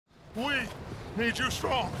We need you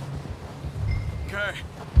strong. Okay.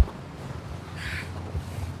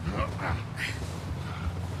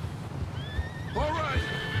 All right,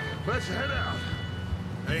 let's head out.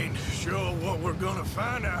 Ain't sure what we're gonna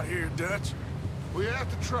find out here, Dutch. We have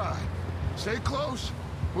to try. Stay close.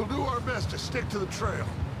 We'll do our best to stick to the trail.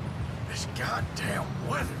 This goddamn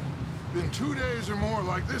weather. Been 2 days or more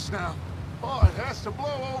like this now. Oh, it has to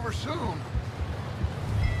blow over soon.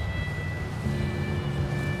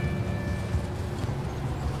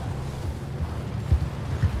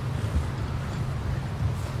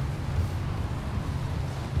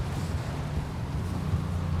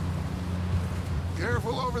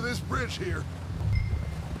 Careful over this bridge here.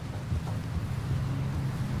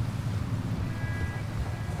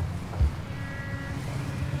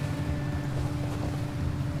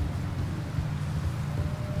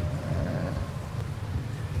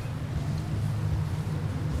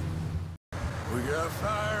 We got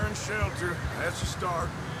fire and shelter. That's a start.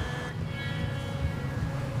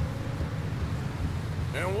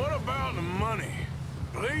 And what about the money?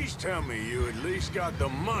 Please tell me you at least got the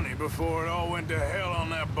money before it all went to hell on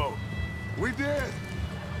that boat. We did.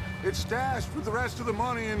 It's stashed with the rest of the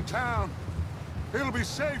money in town. It'll be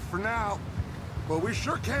safe for now. But we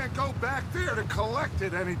sure can't go back there to collect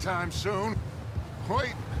it anytime soon.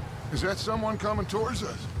 Wait, is that someone coming towards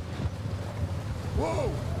us?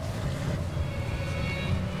 Whoa!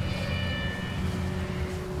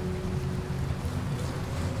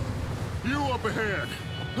 You up ahead.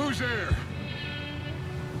 Who's there?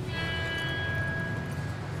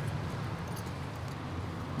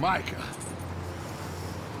 Micah.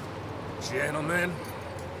 Gentlemen,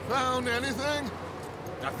 Found anything?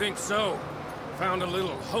 I think so. Found a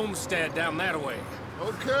little homestead down that way.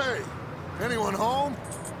 Okay. Anyone home?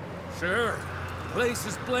 Sure. Place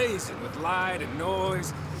is blazing with light and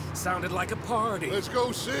noise. Sounded like a party. Let's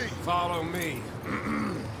go see. Follow me.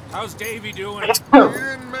 How's Davy doing? He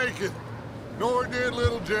didn't make it. Nor did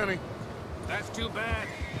little Jenny. That's too bad.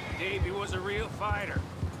 Davy was a real fighter.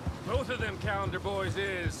 Both of them calendar boys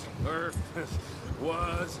is, or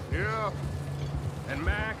was. Yeah, And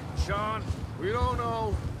Mac, Sean, we don't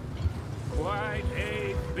know. quite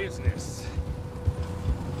a business.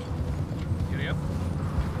 Giddy up.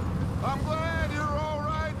 I'm glad you're all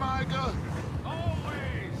right, Micah.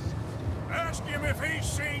 Always! ask him if he's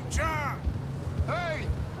seen John. Hey,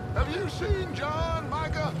 have you seen John,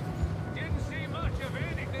 Micah? Didn't see much of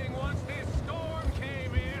anything once this storm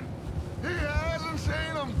came in. He hasn't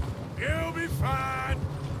seen him. He'll be fine.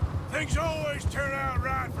 Things always turn out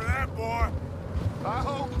right for that boy. I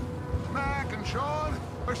hope Mac and Sean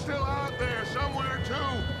are still out there somewhere,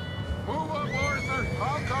 too. Move up, Arthur.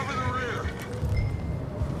 I'll cover the rear.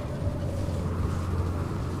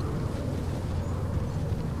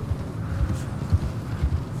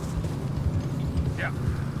 Yeah.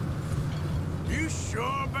 You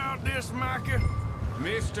sure about this, Micah?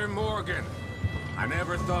 Mr. Morgan, I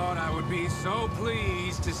never thought I would be so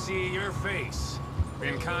pleased to see your face.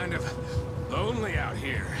 Been kind of lonely out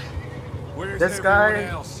here. Where's This everyone guy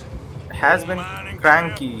else? has been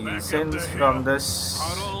cranky since from this.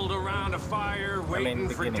 Huddled around a fire, waiting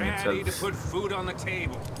for beginning Daddy itself. to put food on the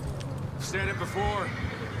table. Said it before,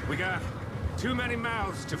 we got too many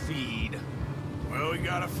mouths to feed. Well, we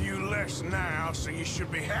got a few less now, so you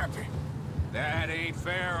should be happy. That ain't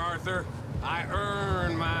fair, Arthur. I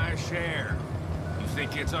earn my share. You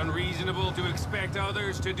think it's unreasonable to expect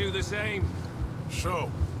others to do the same?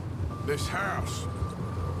 So, this house.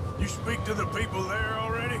 You speak to the people there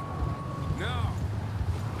already? No.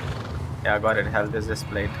 Yeah, I got it. Health is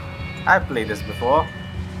displayed. I've played this before.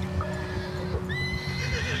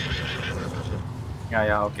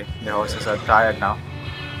 Yeah, okay. The horses are tired now.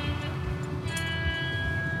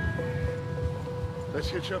 Let's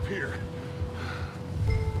hitch up here.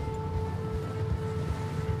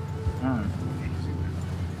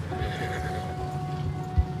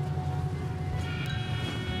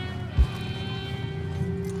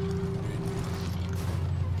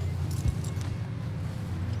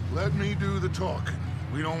 Let me do the talking.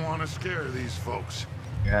 We don't want to scare these folks.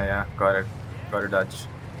 Yeah, got it. Got it, Dutch.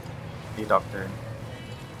 He talked to him.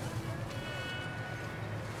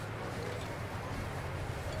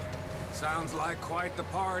 Sounds like quite the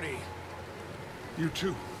party. You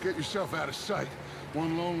two, get yourself out of sight.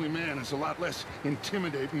 One lonely man is a lot less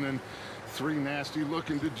intimidating than three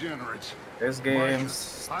nasty-looking degenerates. This game Hide behind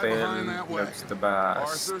still that looks wagon. the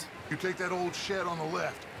best. Arthur, you take that old shed on the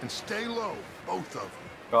left and stay low, both of them.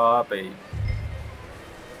 Copy.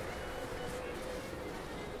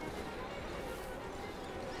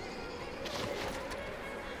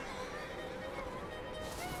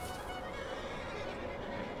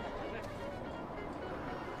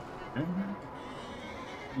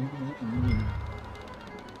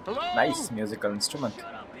 Hello? Nice musical instrument.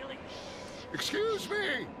 Excuse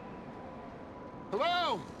me.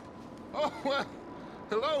 Hello? Oh, well,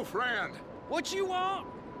 hello, friend. What you want?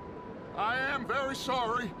 I am very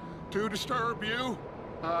sorry to disturb you.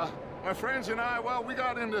 My friends and I, well, we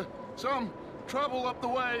got into some trouble up the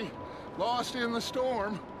way, lost in the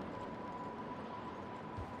storm.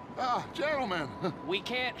 Ah, gentlemen. We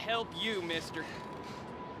can't help you, mister.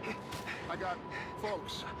 I got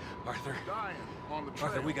folks Arthur, dying on the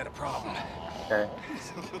trail. Arthur, we got a problem. Okay.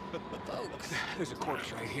 Folks. There's a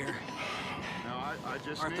corpse right here. Now, I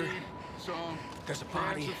just Arthur, need some there's a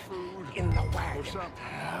cans body of food in the or wagon. something.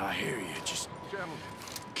 I hear you. Just Gentlemen,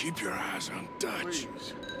 keep your eyes on Dutch.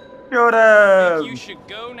 please. Yoda! You should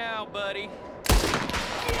go now, buddy.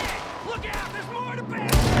 Look out! There's more to bear!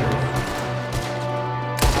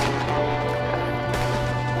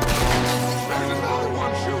 There's another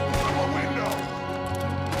one shooting from a window.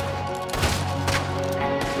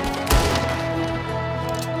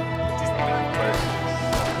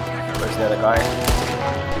 Where's the other guy?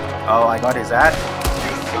 Oh, I got his ad. You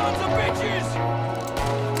sons of bitches!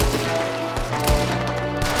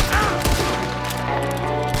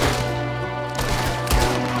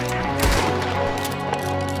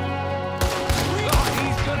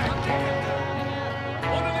 He's gonna get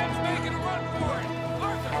one of them's making a run for it.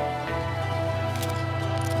 Arthur!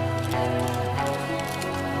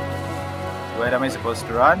 Where am I supposed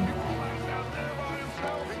to run?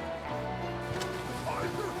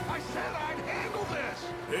 Arthur, I said I'd handle this.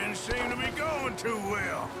 Didn't seem to be going too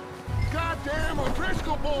well. Goddamn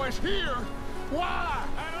O'Driscoll boys here. Why?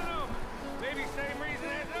 I don't know. Maybe same reason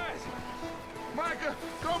as us. Micah,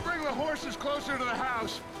 go bring the horses closer to the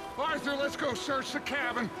house. Arthur, let's go search the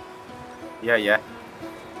cabin. Yeah.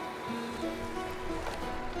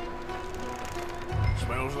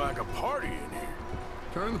 Smells like a party in here.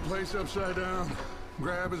 Turn the place upside down.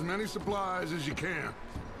 Grab as many supplies as you can.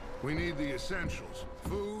 We need the essentials.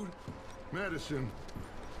 Food, medicine,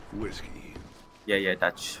 whiskey. Yeah,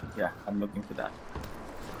 Dutch. Yeah, I'm looking for that.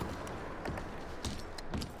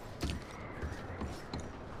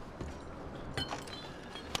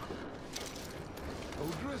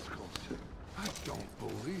 O'Driscoll's. I don't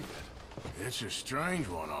believe it. It's a strange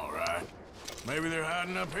one, all right. Maybe they're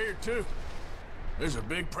hiding up here, too. There's a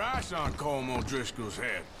big price on Colm O'Driscoll's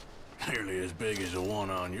head. Nearly as big as the one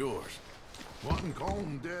on yours. Wanting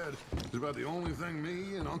Colm dead is about the only thing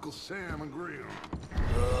me and Uncle Sam agree on.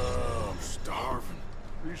 I'm starving.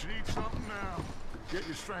 You should eat something now. Get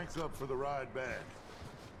your strength up for the ride back.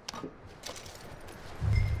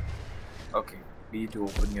 Okay, B to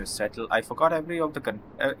open your settle. I forgot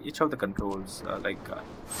each of the controls.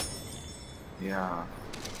 Yeah,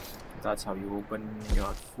 that's how you open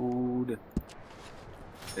your food.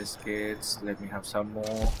 Biscuits. Let me have some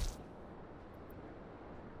more.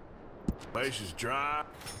 Place is dry.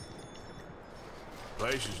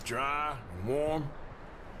 Place is dry and warm.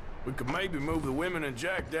 We could maybe move the women and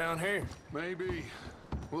Jack down here. Maybe.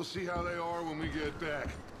 We'll see how they are when we get back.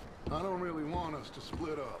 I don't really want us to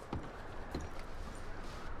split up.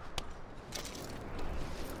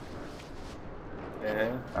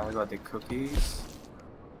 Yeah, I got the cookies.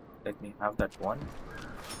 Let me have that one.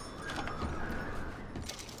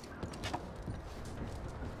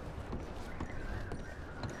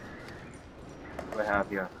 What do I have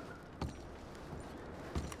here?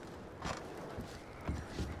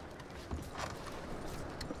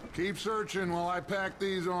 Keep searching while I pack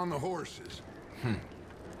these on the horses.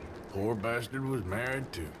 Poor bastard was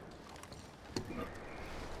married too.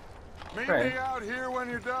 Meet Okay. me out here when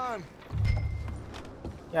you're done.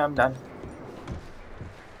 Yeah, I'm done.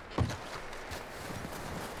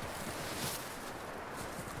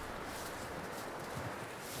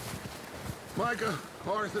 Micah,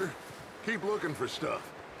 Arthur, keep looking for stuff.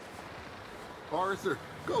 Arthur,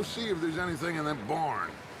 go see if there's anything in that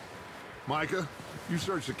barn. Micah, you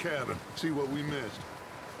search the cabin, see what we missed.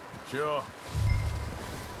 Sure.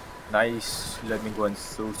 Nice. Let me go and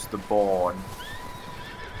search the barn.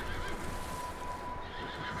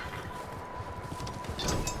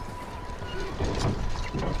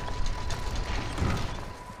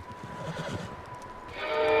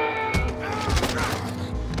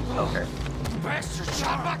 Okay. Bastard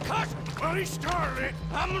shot my cousin! Well, he started it.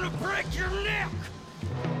 I'm gonna break your neck!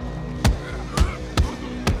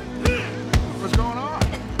 What's going on?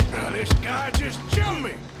 Now, this guy just jumped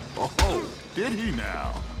me. Oh, did he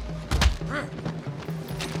now?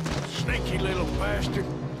 Sneaky little bastard.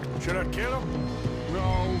 Should I kill him?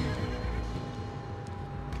 No.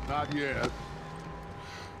 Not yet.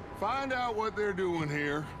 Find out what they're doing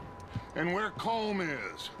here and where Colm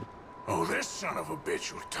is. Oh, this son of a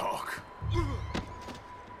bitch will talk.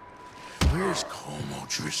 Where's Colm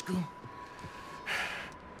O'Driscoll?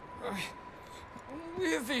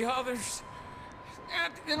 With the others.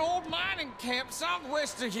 At an old mining camp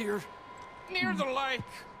southwest of here. Near the lake.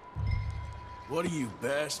 What are you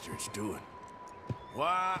bastards doing?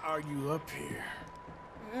 Why are you up here?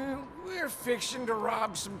 We're fixing to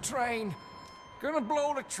rob some train. Gonna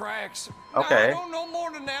blow the tracks. Okay. No, I don't know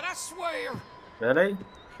more than that, I swear. Really?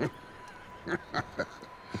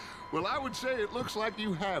 Well, I would say it looks like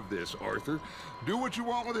you have this, Arthur. Do what you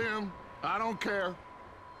want with him. I don't care.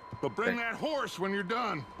 But bring that horse when you're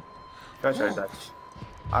done. Dutch.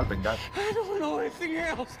 I'll bring that. I don't know anything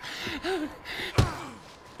else.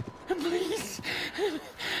 Please.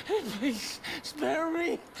 Please, spare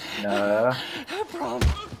me. No. I promise.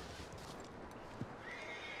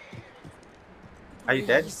 Are you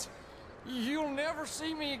dead? Please. You'll never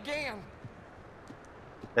see me again.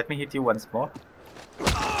 Let me hit you once more.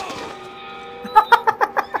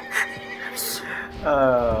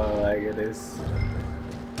 Oh my goodness.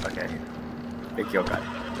 Okay. Pick your gun.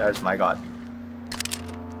 That's my god.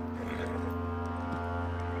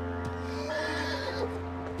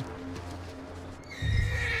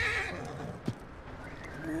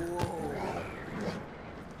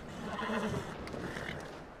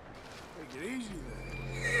 Take it easy then.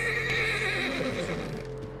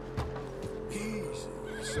 Easy.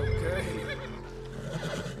 It's okay.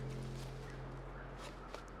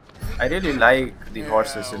 I really like the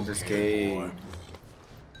horses in this game.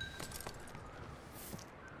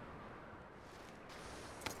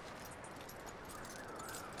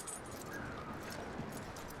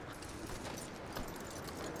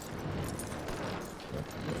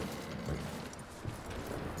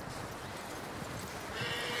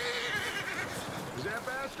 Is that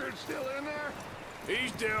bastard still in there?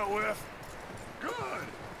 He's dealt with. Good.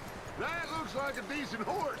 That looks like a decent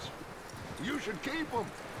horse. You should keep him.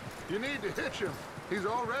 You need to hitch him. He's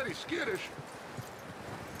already skittish.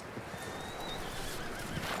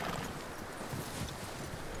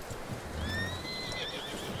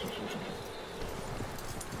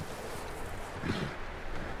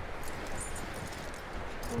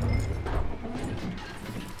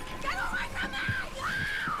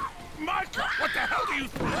 Michael, what the hell do you...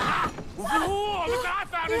 Whoa, look what I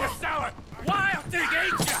found in the cellar. Wild thing,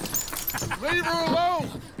 ain't ya? Leave her alone.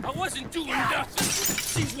 I wasn't doing nothing.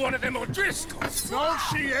 She's one of them O'Driscolls. No,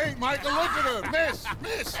 she ain't, Michael. Look at her. Miss,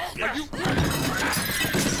 are you...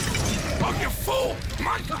 Oh, you fool!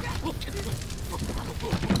 Michael!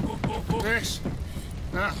 Miss.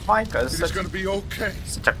 Now, Michael, it's such gonna be okay. a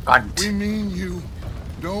cunt. We mean you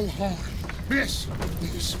no harm. Miss.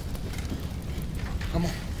 Come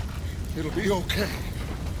on. It'll be okay.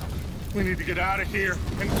 We need to get out of here,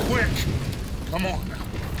 and quick. Come on now.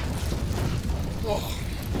 Oh.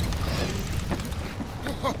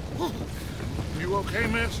 You okay,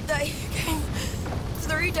 miss? They came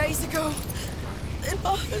 3 days ago. And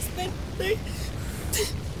my husband, they...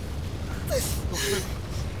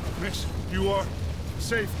 Miss, you are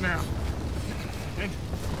safe now. And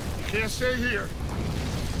you can't stay here.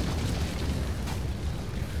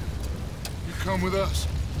 You come with us.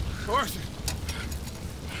 Arthur.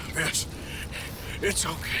 Miss, it's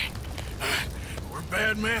okay. We're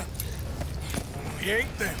bad men. We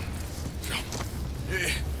ain't them. So,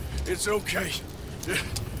 it's okay.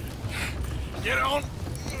 Get on.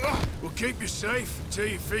 We'll keep you safe until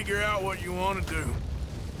you figure out what you want to do.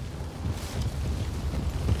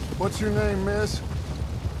 What's your name, miss?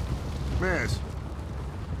 Miss.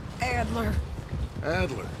 Adler.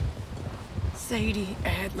 Adler. Sadie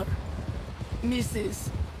Adler. Mrs.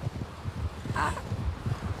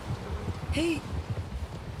 He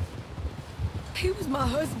was my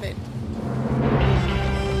husband.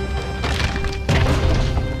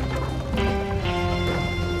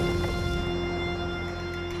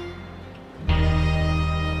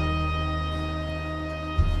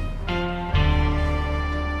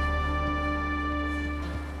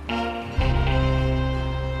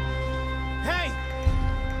 Hey!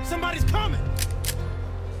 Somebody's coming!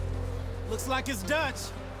 Looks like it's Dutch.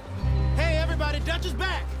 Hey, everybody, Dutch is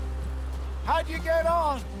back! How'd you get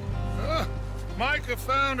on? Micah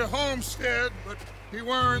found a homestead, but he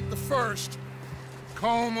weren't the first.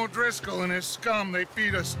 Colm O'Driscoll and his scum, they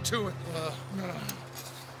beat us to it.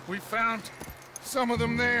 We found some of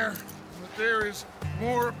them there, but there is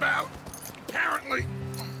more about, apparently.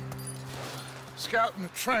 Scouting the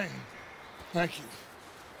train. Thank you.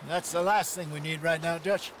 That's the last thing we need right now,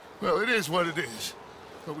 Dutch. Well, it is what it is.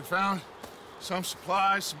 But we found some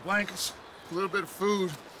supplies, some blankets, a little bit of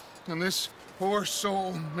food, and this poor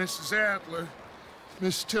soul, Mrs. Adler,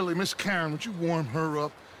 Miss Tilly, Miss Karen, would you warm her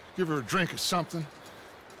up? Give her a drink or something?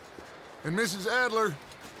 And Mrs. Adler,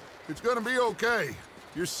 it's gonna be okay.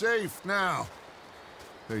 You're safe now.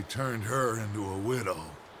 They turned her into a widow.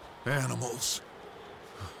 Animals.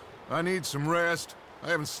 I need some rest. I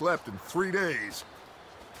haven't slept in 3 days.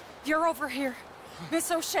 You're over here.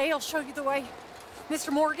 Miss O'Shea will show you the way.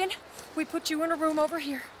 Mr. Morgan, we put you in a room over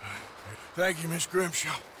here. Thank you, Miss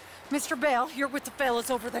Grimshaw. Mr. Bell, you're with the fellas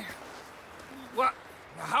over there. What?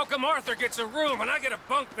 How come Arthur gets a room and I get a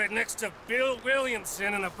bunk bed next to Bill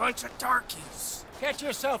Williamson and a bunch of darkies? Get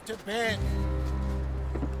yourself to bed.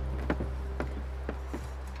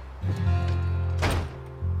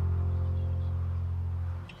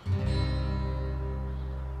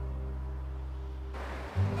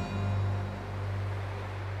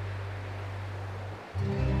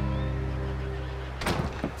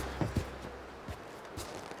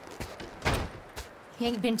 He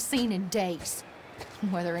ain't been seen in days.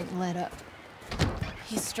 Weather ain't let up.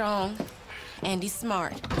 He's strong, and he's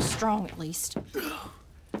smart. Strong, at least.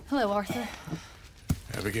 Hello, Arthur.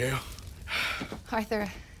 Abigail? Arthur,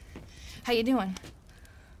 how you doing?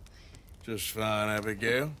 Just fine,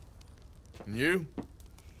 Abigail. And you?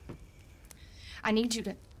 I need you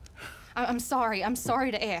to... I'm sorry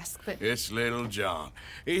to ask, but... It's little John.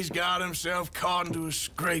 He's got himself caught into a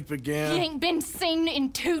scrape again. He ain't been seen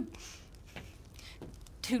in 2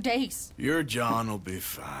 days. Your John will be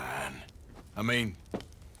fine. I mean,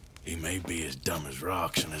 he may be as dumb as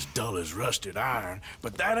rocks and as dull as rusted iron,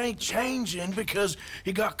 but that ain't changing because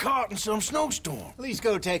he got caught in some snowstorm. Please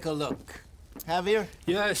go take a look. Javier?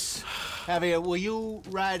 Yes. Javier, will you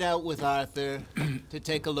ride out with Arthur to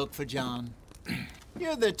take a look for John?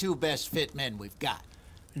 You're the 2 best fit men we've got.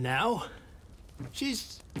 Now?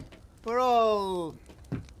 We're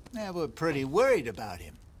pretty worried about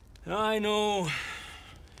him. I know.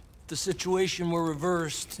 The situation were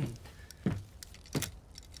reversed, and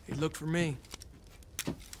he looked for me.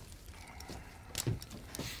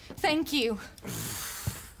 Thank you.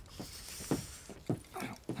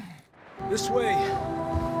 This way.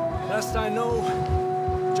 Last I know,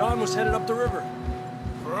 John was headed up the river.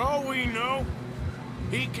 For all we know,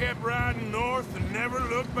 he kept riding north and never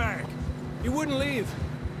looked back. He wouldn't leave.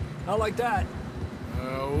 Not like that.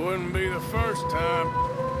 Wouldn't be the first time.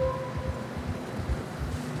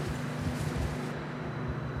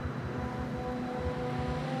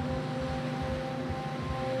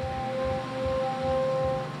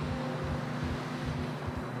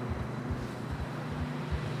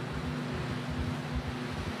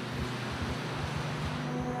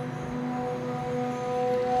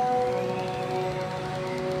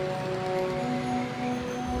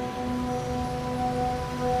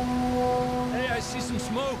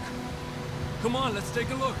 Smoke. Come on, let's take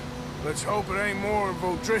a look. Let's hope it ain't more of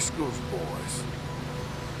O'Driscoll's boys.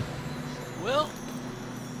 Well,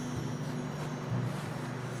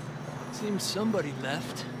 seems somebody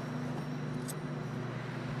left.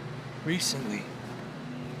 Recently.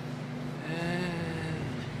 And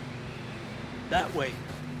that way.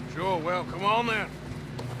 Sure, well, come on then.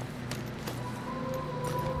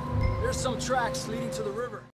 There's some tracks leading to the river.